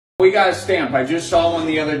We got a stamp. I just saw one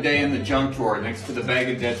the other day in the junk drawer next to the bag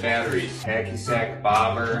of dead batteries. Hacky sack,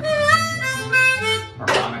 bobber,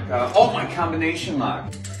 harmonica. Oh, my combination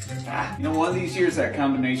lock. You know, one of these years that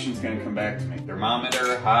combination's gonna come back to me.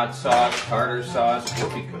 Thermometer, hot sauce, tartar sauce,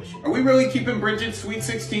 whoopee cushion. Are we really keeping Bridget's Sweet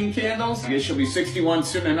 16 candles? I guess she'll be 61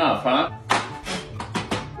 soon enough, huh?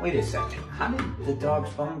 Wait a second. How did the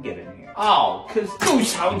dog's bone get in here? Oh,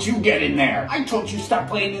 Goose, how'd you get in there? I told you stop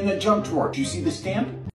playing in the junk drawer. Did you see the stamp?